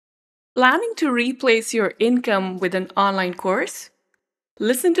Planning to replace your income with an online course?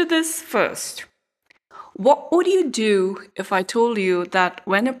 Listen to this first. What would you do if I told you that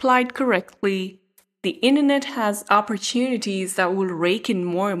when applied correctly, the internet has opportunities that will rake in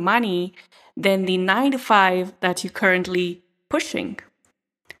more money than the 9 to 5 that you're currently pushing?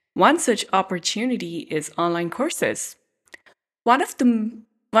 One such opportunity is online courses. One of the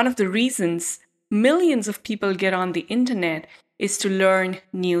one of the reasons millions of people get on the internet is to learn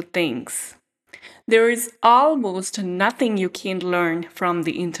new things. There is almost nothing you can't learn from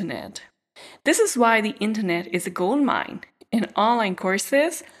the internet. This is why the internet is a gold mine, and online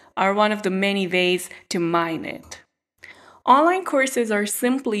courses are one of the many ways to mine it. Online courses are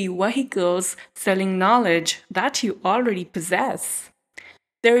simply vehicles selling knowledge that you already possess.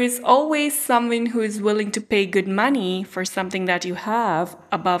 There is always someone who is willing to pay good money for something that you have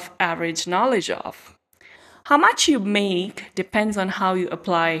above average knowledge of. How much you make depends on how you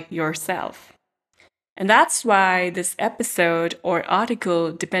apply yourself. And that's why this episode or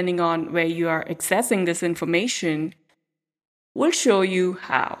article, depending on where you are accessing this information, will show you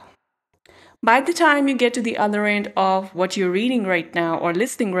how. By the time you get to the other end of what you're reading right now or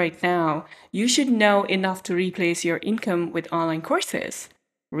listening right now, you should know enough to replace your income with online courses.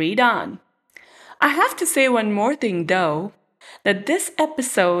 Read on. I have to say one more thing though, that this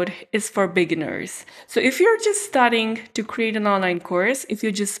episode is for beginners. So if you're just starting to create an online course, if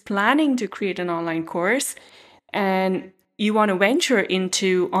you're just planning to create an online course, and you want to venture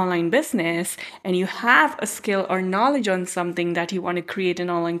into online business and you have a skill or knowledge on something that you want to create an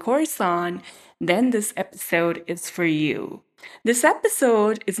online course on, then this episode is for you. This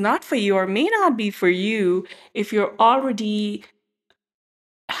episode is not for you or may not be for you if you're already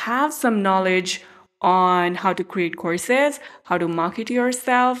have some knowledge on how to create courses, how to market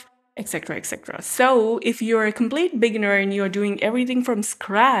yourself, etc., etc. So, if you're a complete beginner and you're doing everything from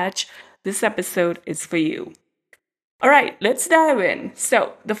scratch, this episode is for you. All right, let's dive in.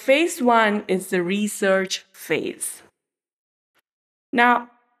 So, the phase one is the research phase. Now,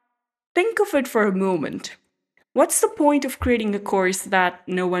 think of it for a moment. What's the point of creating a course that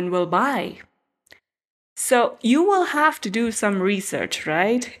no one will buy? So, you will have to do some research,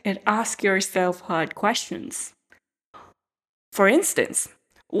 right? And ask yourself hard questions. For instance,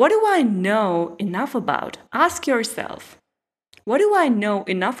 what do I know enough about? Ask yourself, what do I know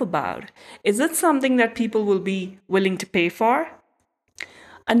enough about? Is it something that people will be willing to pay for?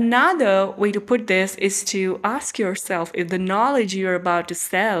 Another way to put this is to ask yourself if the knowledge you're about to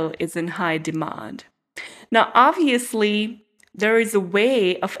sell is in high demand. Now, obviously, there is a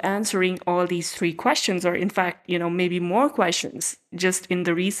way of answering all these three questions, or in fact, maybe more questions just in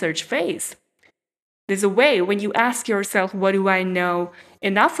the research phase. There's a way when you ask yourself, what do I know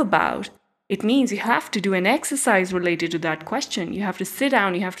enough about? It means you have to do an exercise related to that question. You have to sit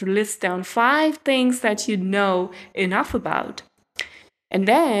down, you have to list down 5 things that you know enough about. And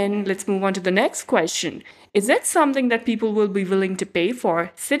then let's move on to the next question. Is it something that people will be willing to pay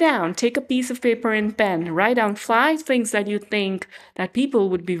for? Sit down, take a piece of paper and pen, write down 5 things that you think that people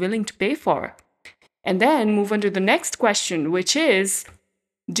would be willing to pay for. And then move on to the next question, which is,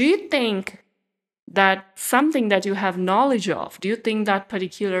 do you think that something that you have knowledge of, do you think that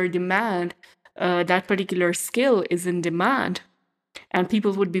particular demand, that particular skill is in demand and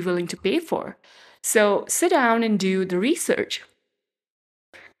people would be willing to pay for? So sit down and do the research.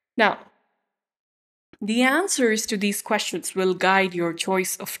 Now, the answers to these questions will guide your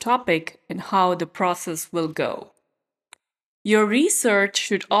choice of topic and how the process will go. Your research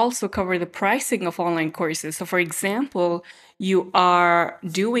should also cover the pricing of online courses. So, for example, you are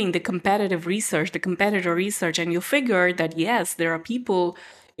doing the competitive research, the competitor research, and you figure that yes, there are people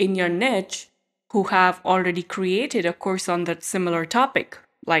in your niche who have already created a course on that similar topic,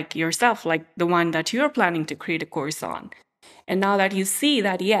 like yourself, like the one that you're planning to create a course on. And now that you see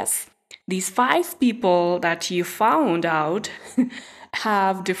that, yes, these 5 people that you found out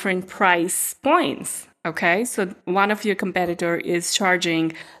have different price points. Okay, so one of your competitor is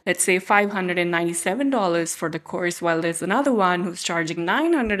charging, let's say, $597 for the course, while there's another one who's charging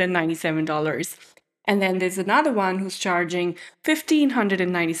 $997. And then there's another one who's charging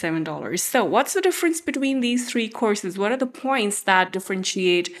 $1,597. So what's the difference between these 3 courses? What are the points that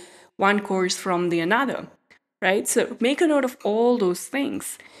differentiate one course from the another? Right? So make a note of all those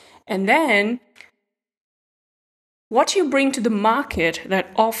things. And then what you bring to the market that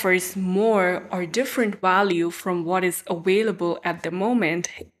offers more or different value from what is available at the moment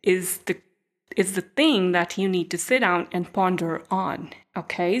is the thing that you need to sit down and ponder on.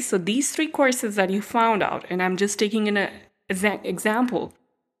 Okay, so these 3 courses that you found out, and I'm just taking an example.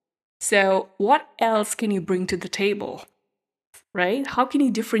 So what else can you bring to the table? right? How can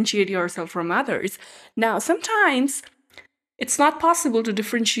you differentiate yourself from others? Now, sometimes it's not possible to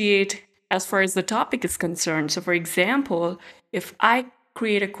differentiate as far as the topic is concerned. So, for example, if I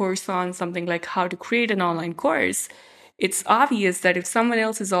create a course on something like how to create an online course, it's obvious that if someone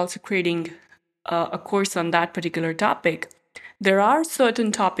else is also creating a course on that particular topic, there are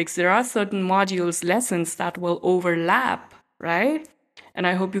certain topics, there are certain modules, lessons that will overlap, right? And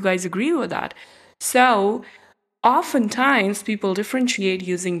I hope you guys agree with that. So, oftentimes people differentiate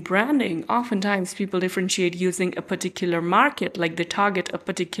using branding. Oftentimes people differentiate using a particular market, like they target a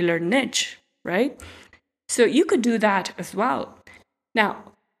particular niche, right? So you could do that as well.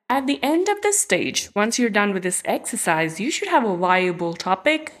 Now, at the end of this stage, once you're done with this exercise, you should have a viable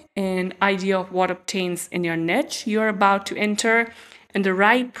topic, an idea of what obtains in your niche you're about to enter, and the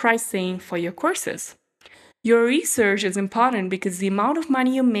right pricing for your courses. Your research is important because the amount of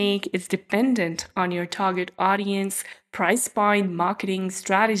money you make is dependent on your target audience, price point, marketing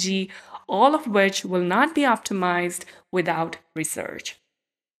strategy, all of which will not be optimized without research.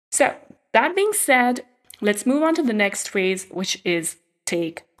 So, that being said, let's move on to the next phase, which is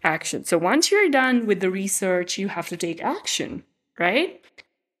take action. So, once you're done with the research, you have to take action, right?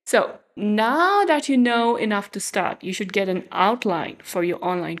 So, now that you know enough to start, you should get an outline for your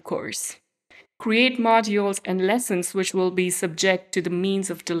online course. Create modules and lessons which will be subject to the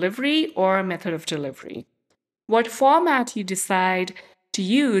means of delivery or method of delivery. What format you decide to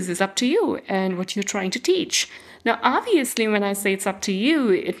use is up to you and what you're trying to teach. Now, obviously, when I say it's up to you,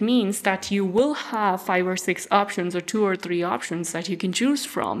 it means that you will have 5 or 6 options or 2 or 3 options that you can choose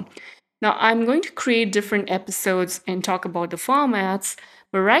from. Now, I'm going to create different episodes and talk about the formats,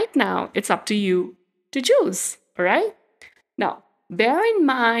 but right now it's up to you to choose, all right? Now, bear in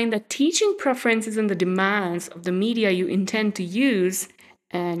mind that teaching preferences and the demands of the media you intend to use,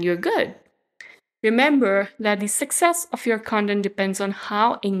 and you're good. Remember that the success of your content depends on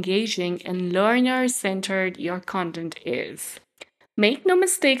how engaging and learner centered your content is. Make no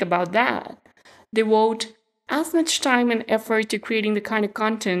mistake about that. Devote as much time and effort to creating the kind of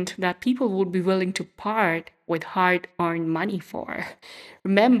content that people would be willing to part with hard earned money for.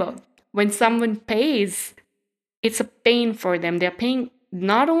 Remember, when someone pays, it's a pain for them. They're paying,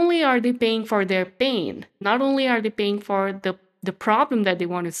 not only are they paying for their pain, not only are they paying for the problem that they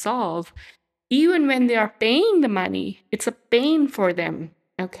want to solve, even when they are paying the money, it's a pain for them.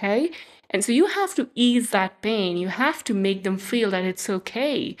 Okay? And so you have to ease that pain. You have to make them feel that it's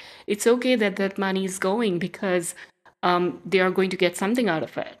okay. It's okay that that money is going because they are going to get something out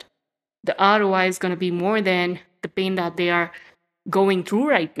of it. The ROI is going to be more than the pain that they are going through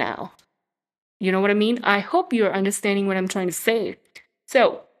right now. You know what I mean? I hope you're understanding what I'm trying to say.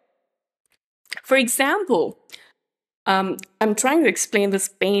 So, for example, I'm trying to explain this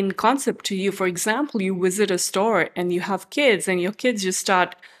pain concept to you. For example, you visit a store and you have kids, and your kids just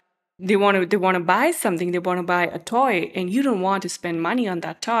start. They want to buy something. They want to buy a toy, and you don't want to spend money on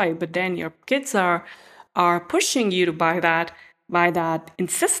that toy. But then your kids are pushing you to buy that,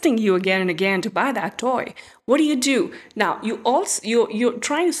 insisting you again and again to buy that toy. What do? Now you're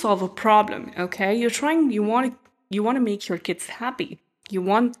trying to solve a problem, okay? You want to make your kids happy. You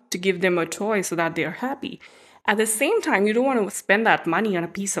want to give them a toy so that they're happy. At the same time, you don't want to spend that money on a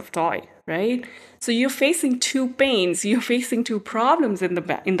piece of toy, right? So you're facing two pains, you're facing two problems in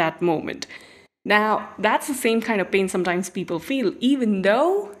that moment. Now, that's the same kind of pain sometimes people feel, even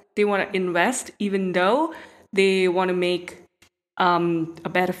though they want to invest, even though they want to make a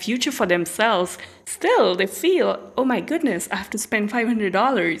better future for themselves, still they feel, oh my goodness, I have to spend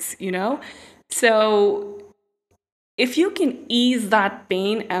 $500, you know? So if you can ease that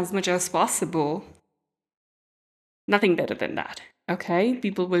pain as much as possible, nothing better than that. Okay?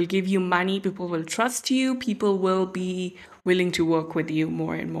 People will give you money, people will trust you, people will be willing to work with you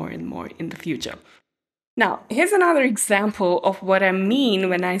more and more and more in the future. Now, here's another example of what I mean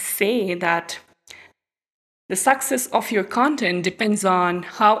when I say that the success of your content depends on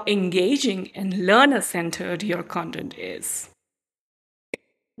how engaging and learner centered your content is.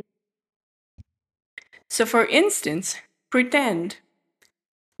 So, for instance, pretend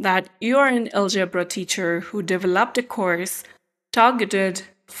that you're an algebra teacher who developed a course targeted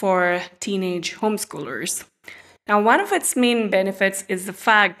for teenage homeschoolers. Now, one of its main benefits is the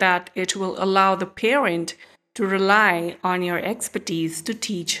fact that it will allow the parent to rely on your expertise to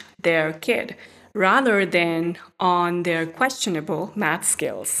teach their kid rather than on their questionable math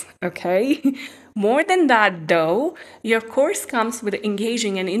skills. Okay? More than that, though, your course comes with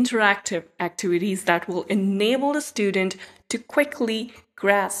engaging and interactive activities that will enable the student to quickly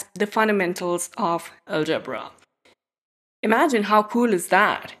grasp the fundamentals of algebra. Imagine how cool is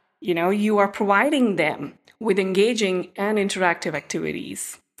that? You know, you are providing them with engaging and interactive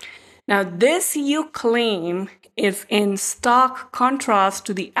activities. Now, this you claim is in stark contrast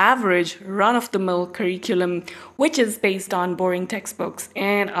to the average run of the mill curriculum, which is based on boring textbooks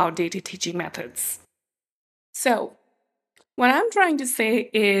and outdated teaching methods. So, what I'm trying to say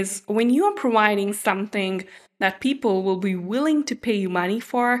is when you are providing something that people will be willing to pay you money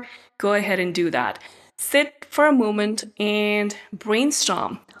for, go ahead and do that. Sit for a moment and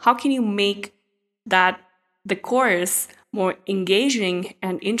brainstorm. How can you make that the course more engaging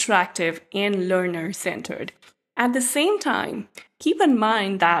and interactive and learner centered? At the same time, keep in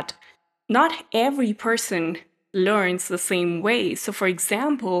mind that not every person learns the same way. So, for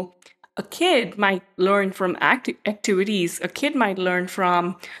example, a kid might learn from activities. A kid might learn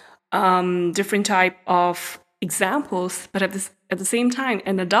from different type of examples, but at the same time,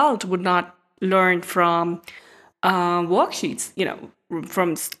 an adult would not learn from worksheets.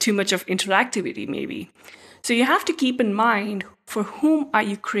 From too much of interactivity, maybe. So you have to keep in mind for whom are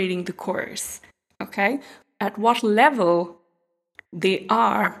you creating the course. Okay, at what level they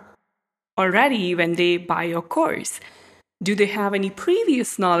are already when they buy your course. Do they have any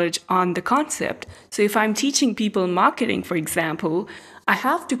previous knowledge on the concept? So if I'm teaching people marketing, for example, I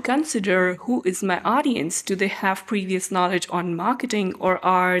have to consider who is my audience. Do they have previous knowledge on marketing or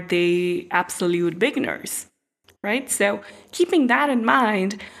are they absolute beginners? Right? So keeping that in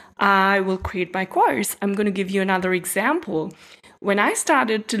mind, I will create my course. I'm going to give you another example. When I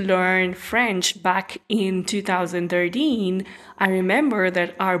started to learn French back in 2013, I remember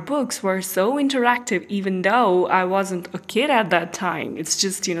that our books were so interactive, even though I wasn't a kid at that time. It's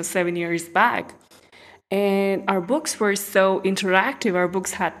just, 7 years back. And our books were so interactive. Our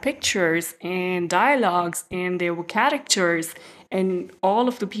books had pictures and dialogues, and there were characters. And all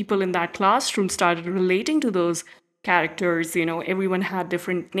of the people in that classroom started relating to those characters. Everyone had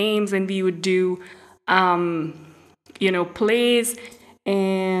different names, and we would do plays,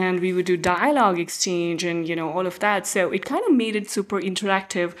 and we would do dialogue exchange and all of that. So it kind of made it super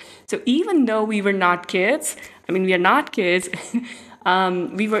interactive. So even though we were not kids, we are not kids,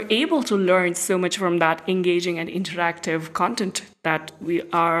 we were able to learn so much from that engaging and interactive content that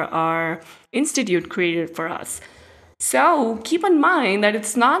our institute created for us. So keep in mind that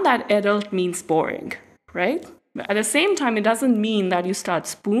it's not that adult means boring, right? But at the same time, it doesn't mean that you start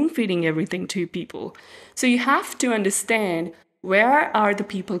spoon feeding everything to people. So you have to understand, where are the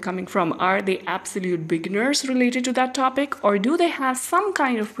people coming from? Are they absolute beginners related to that topic, or do they have some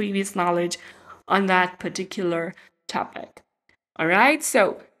kind of previous knowledge on that particular topic? All right.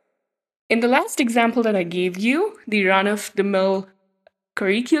 So in the last example that I gave you, the run-of-the-mill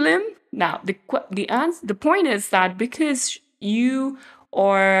curriculum. Now, the point is that because you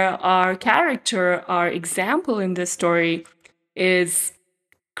or our character, our example in this story, is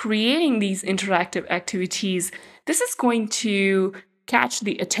creating these interactive activities, this is going to catch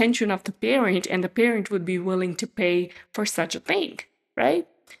the attention of the parent, and the parent would be willing to pay for such a thing, right?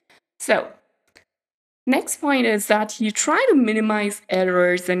 So, next point is that you try to minimize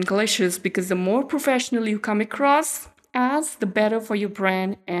errors and glitches, because the more professional you come across as, the better for your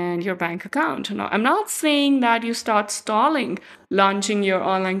brand and your bank account. Now, I'm not saying that you start stalling launching your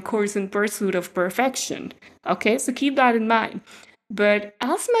online course in pursuit of perfection. Okay, so keep that in mind. But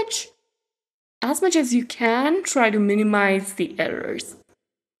as much as you can, try to minimize the errors.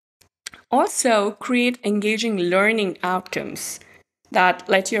 Also, create engaging learning outcomes that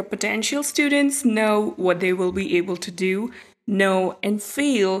let your potential students know what they will be able to do, know, and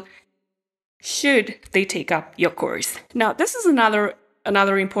feel should they take up your course. Now, this is another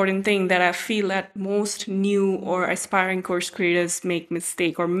important thing that I feel that most new or aspiring course creators make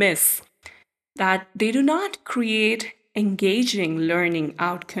mistake or miss, that they do not create engaging learning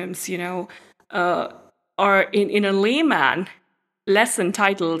outcomes, or in a layman, lesson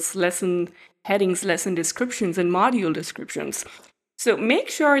titles, lesson headings, lesson descriptions, and module descriptions. So make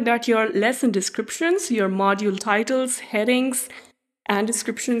sure that your lesson descriptions, your module titles, headings, and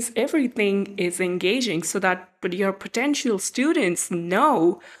descriptions, everything is engaging, so that your potential students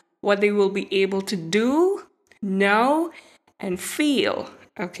know what they will be able to do, know, and feel.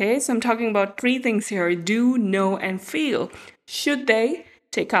 Okay, so I'm talking about 3 things here: do, know, and feel, should they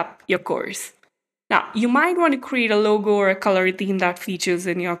take up your course. Now, you might want to create a logo or a color theme that features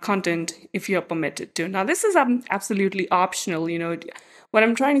in your content if you're permitted to. Now, this is absolutely optional. What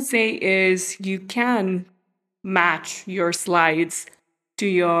I'm trying to say is you can match your slides to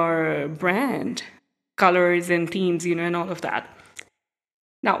your brand, colors and themes, and all of that.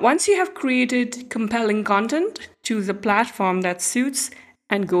 Now, once you have created compelling content, choose a platform that suits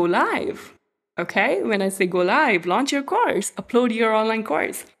and go live. Okay, when I say go live, launch your course, upload your online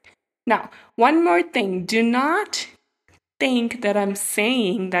course. Now, one more thing, do not think that I'm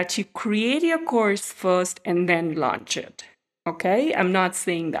saying that you create your course first and then launch it. Okay? I'm not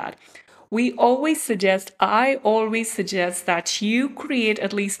saying that. I always suggest that you create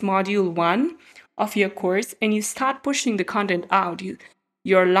at least module one of your course and you start pushing the content out.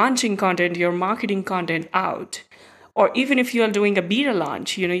 You're launching content, you're marketing content out. Or even if you're doing a beta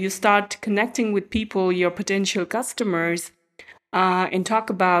launch, you start connecting with people, your potential customers, and talk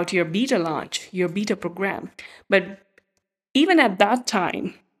about your beta launch, your beta program. But even at that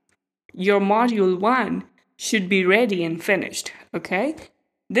time, your module one should be ready and finished. Okay?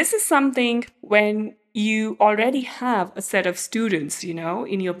 This is something when you already have a set of students,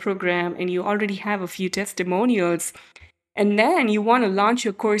 in your program and you already have a few testimonials, and then you want to launch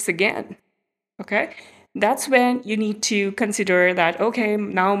your course again. Okay? That's when you need to consider that, okay,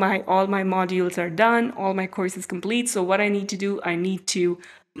 now all my modules are done, all my course is complete. So what I need to do, I need to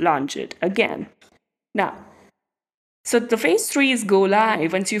launch it again. Now, so the phase 3 is go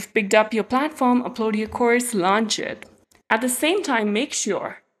live. Once you've picked up your platform, upload your course, launch it. At the same time, make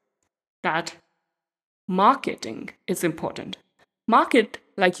sure that marketing is important. Market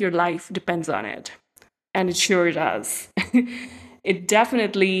like your life depends on it. And it sure does. It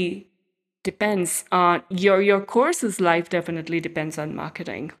definitely depends on your course's life definitely depends on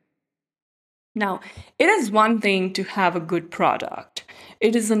marketing. Now, it is one thing to have a good product.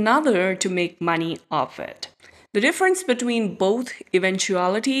 It is another to make money off it. The difference between both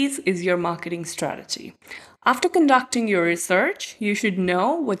eventualities is your marketing strategy. After conducting your research, you should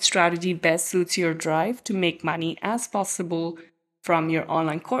know what strategy best suits your drive to make money as possible from your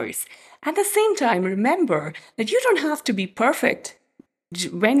online course. At the same time, remember that you don't have to be perfect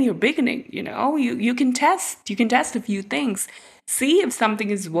when you're beginning. You can test a few things, see if something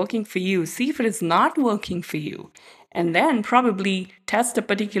is working for you, see if it is not working for you, and then probably test a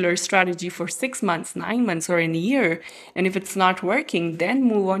particular strategy for 6 months, 9 months, or in a year. And if it's not working, then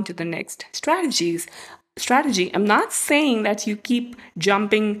move on to the next strategy. I'm not saying that you keep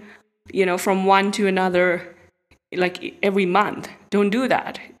jumping from one to another like every month. Don't do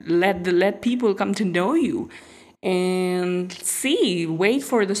that. Let people come to know you and wait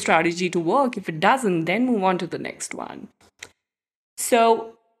for the strategy to work. If it doesn't, then move on to the next one.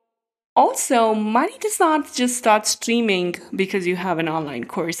 So also, money does not just start streaming because you have an online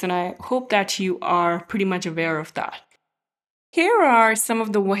course, and I hope that you are pretty much aware of that. Here are some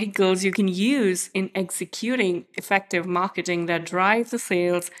of the vehicles you can use in executing effective marketing that drive the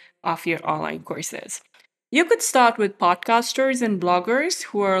sales of your online courses. You could start with podcasters and bloggers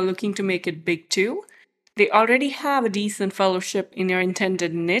who are looking to make it big too. They already have a decent fellowship in their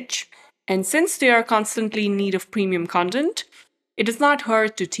intended niche, and since they are constantly in need of premium content, it does not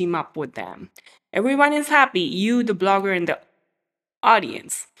hurt to team up with them. Everyone is happy, you, the blogger, and the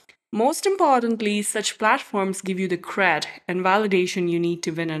audience. Most importantly, such platforms give you the cred and validation you need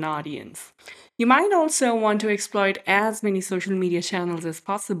to win an audience. You might also want to exploit as many social media channels as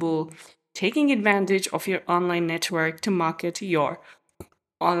possible, taking advantage of your online network to market your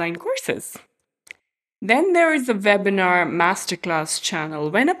online courses. Then there is the webinar masterclass channel.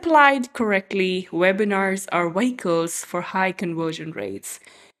 When applied correctly, webinars are vehicles for high conversion rates.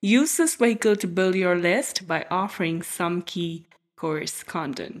 Use this vehicle to build your list by offering some key course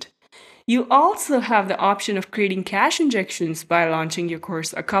content. You also have the option of creating cash injections by launching your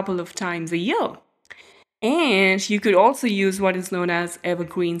course a couple of times a year. And you could also use what is known as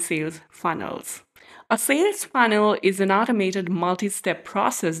evergreen sales funnels. A sales funnel is an automated multi-step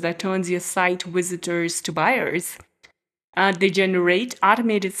process that turns your site visitors to buyers. They generate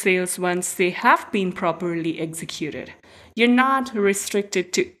automated sales once they have been properly executed. You're not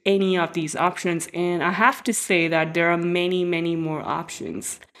restricted to any of these options, and I have to say that there are many, many more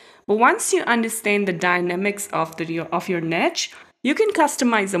options. But once you understand the dynamics of your niche, you can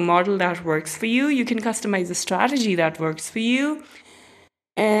customize a model that works for you. You can customize a strategy that works for you.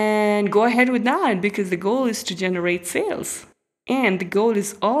 And go ahead with that, because the goal is to generate sales. And the goal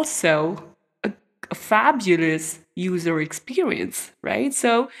is also a fabulous user experience, right?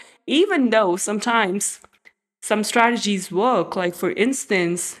 So even though sometimes some strategies work, like for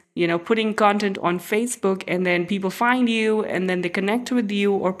instance, putting content on Facebook and then people find you and then they connect with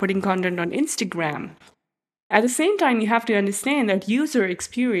you, or putting content on Instagram. At the same time, you have to understand that user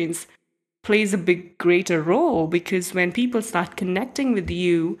experience plays a big greater role, because when people start connecting with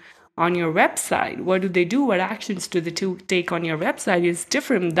you on your website, what do they do? What actions do they take on your website is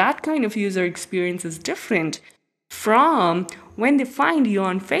different. That kind of user experience is different from when they find you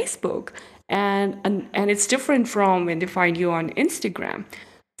on Facebook, and it's different from when they find you on Instagram.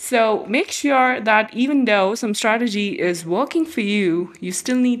 So make sure that even though some strategy is working for you, you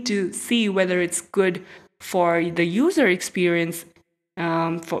still need to see whether it's good for the user experience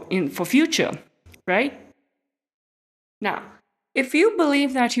for future, right? Now, if you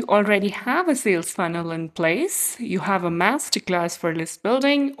believe that you already have a sales funnel in place, you have a masterclass for list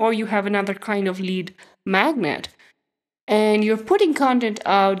building, or you have another kind of lead magnet, and you're putting content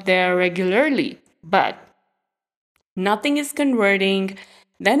out there regularly, but nothing is converting,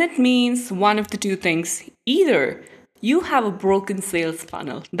 then it means one of the two things. Either you have a broken sales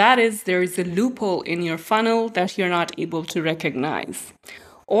funnel, that is, there is a loophole in your funnel that you're not able to recognize.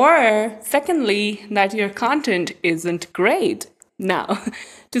 Or, secondly, that your content isn't great. Now,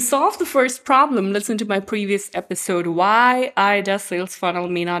 to solve the first problem, listen to my previous episode why IDA sales funnel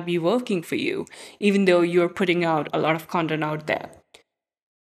may not be working for you, even though you're putting out a lot of content out there.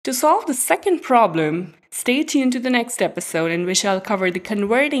 To solve the second problem, stay tuned to the next episode in which I'll cover the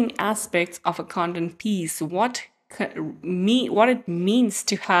converting aspects of a content piece, what it means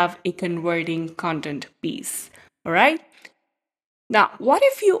to have a converting content piece. All right? Now, what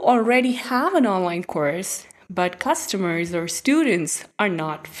if you already have an online course, but customers or students are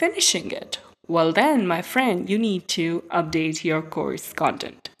not finishing it? Well, then, my friend, you need to update your course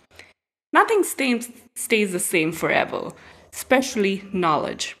content. Nothing stays the same forever, especially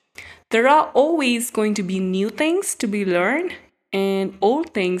knowledge. There are always going to be new things to be learned and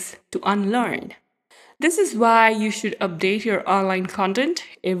old things to unlearn. This is why you should update your online content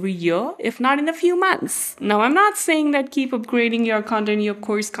every year, if not in a few months. Now, I'm not saying that keep upgrading your content, your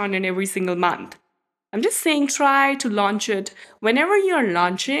course content every single month. I'm just saying try to launch it. Whenever you're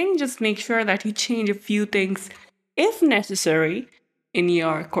launching, just make sure that you change a few things, if necessary, in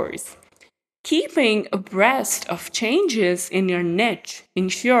your course. Keeping abreast of changes in your niche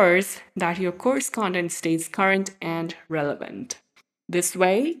ensures that your course content stays current and relevant. This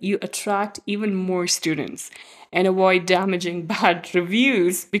way, you attract even more students and avoid damaging bad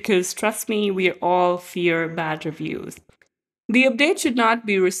reviews because, trust me, we all fear bad reviews. The update should not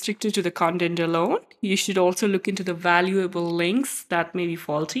be restricted to the content alone. You should also look into the valuable links that may be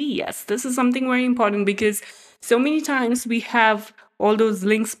faulty. Yes, this is something very important because so many times we have all those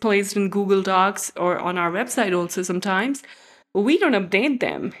links placed in Google Docs or on our website also sometimes. We don't update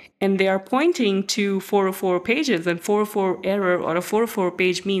them and they are pointing to 404 pages, and 404 error or a 404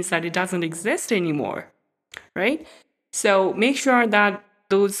 page means that it doesn't exist anymore, right? So make sure that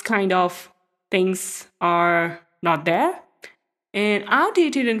those kind of things are not there. And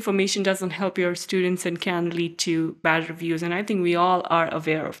outdated information doesn't help your students and can lead to bad reviews. And I think we all are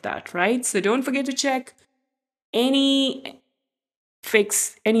aware of that, right? So don't forget to check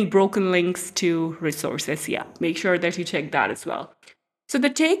fix any broken links to resources. Yeah, make sure that you check that as well. So the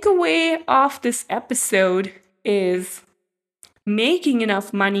takeaway of this episode is making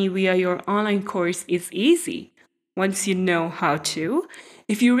enough money via your online course is easy once you know how to.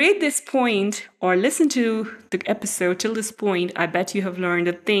 If you read this point or listen to the episode till this point, I bet you have learned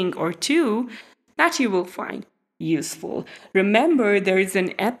a thing or two that you will find useful. Remember, there is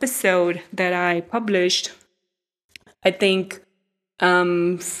an episode that I published, I think,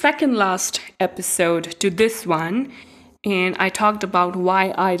 second last episode to this one. And I talked about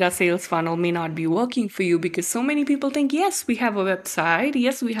why IDA sales funnel may not be working for you because so many people think, yes, we have a website.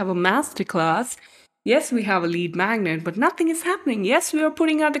 Yes, we have a masterclass. Yes, we have a lead magnet, but nothing is happening. Yes, we are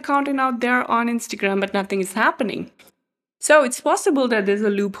putting out the content out there on Instagram, but nothing is happening. So it's possible that there's a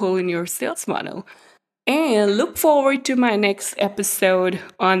loophole in your sales funnel. And look forward to my next episode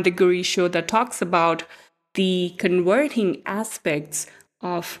on The Guri Show that talks about the converting aspects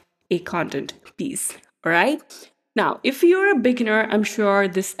of a content piece. All right? Now, if you're a beginner, I'm sure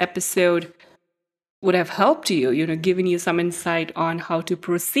this episode would have helped you, given you some insight on how to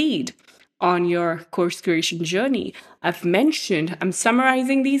proceed on your course creation journey. I'm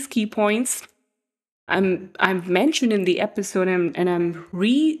summarizing these key points. I've mentioned in the episode and I'm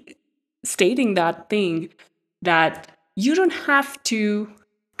restating that thing that you don't have to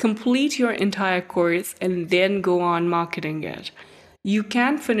complete your entire course and then go on marketing it. You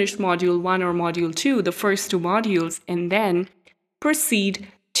can finish module 1 or module 2, the first 2 modules, and then proceed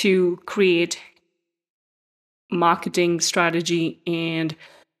to create marketing strategy and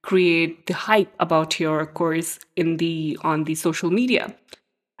create the hype about your course on the social media.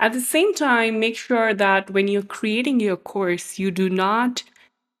 At the same time, make sure that when you're creating your course, you do not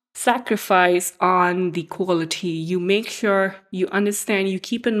sacrifice on the quality. You make sure you understand, you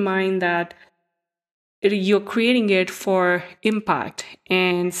keep in mind that you're creating it for impact.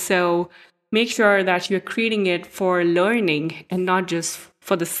 And so make sure that you're creating it for learning and not just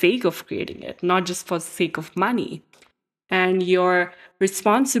for the sake of creating it, not just for the sake of money. And your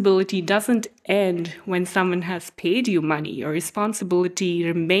responsibility doesn't end when someone has paid you money. Your responsibility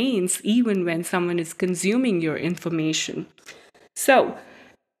remains even when someone is consuming your information. So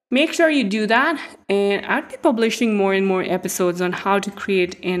make sure you do that. And I'll be publishing more and more episodes on how to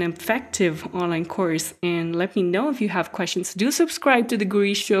create an effective online course. And let me know if you have questions. Do subscribe to The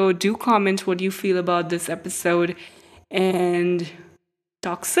Guri Show. Do comment what you feel about this episode. And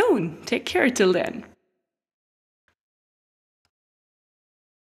talk soon. Take care till then.